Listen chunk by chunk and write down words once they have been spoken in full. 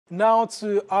Now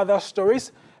to other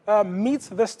stories. Meet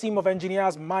this team of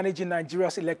engineers managing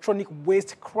Nigeria's electronic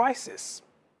waste crisis.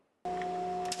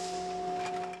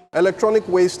 Electronic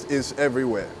waste is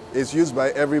everywhere. It's used by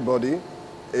everybody.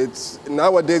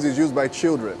 Nowadays it's used by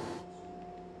children.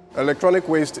 Electronic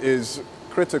waste is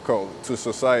critical to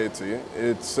society.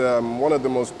 It's one of the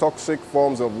most toxic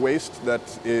forms of waste that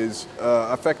is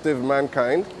affecting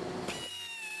mankind.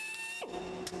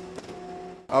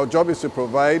 Our job is to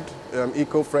provide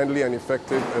eco-friendly and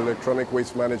effective electronic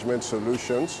waste management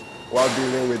solutions while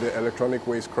dealing with the electronic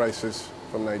waste crisis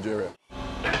from Nigeria.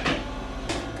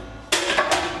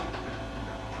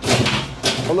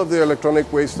 All of the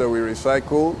electronic waste that we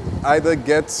recycle either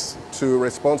gets to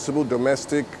responsible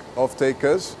domestic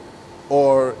off-takers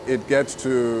or it gets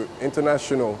to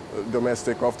international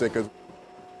domestic off-takers.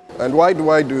 And why do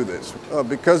I do this?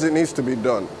 Because it needs to be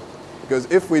done. Because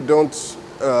if we don't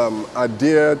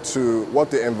adhere to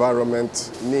what the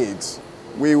environment needs,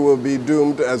 we will be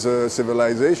doomed as a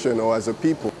civilization or as a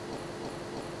people.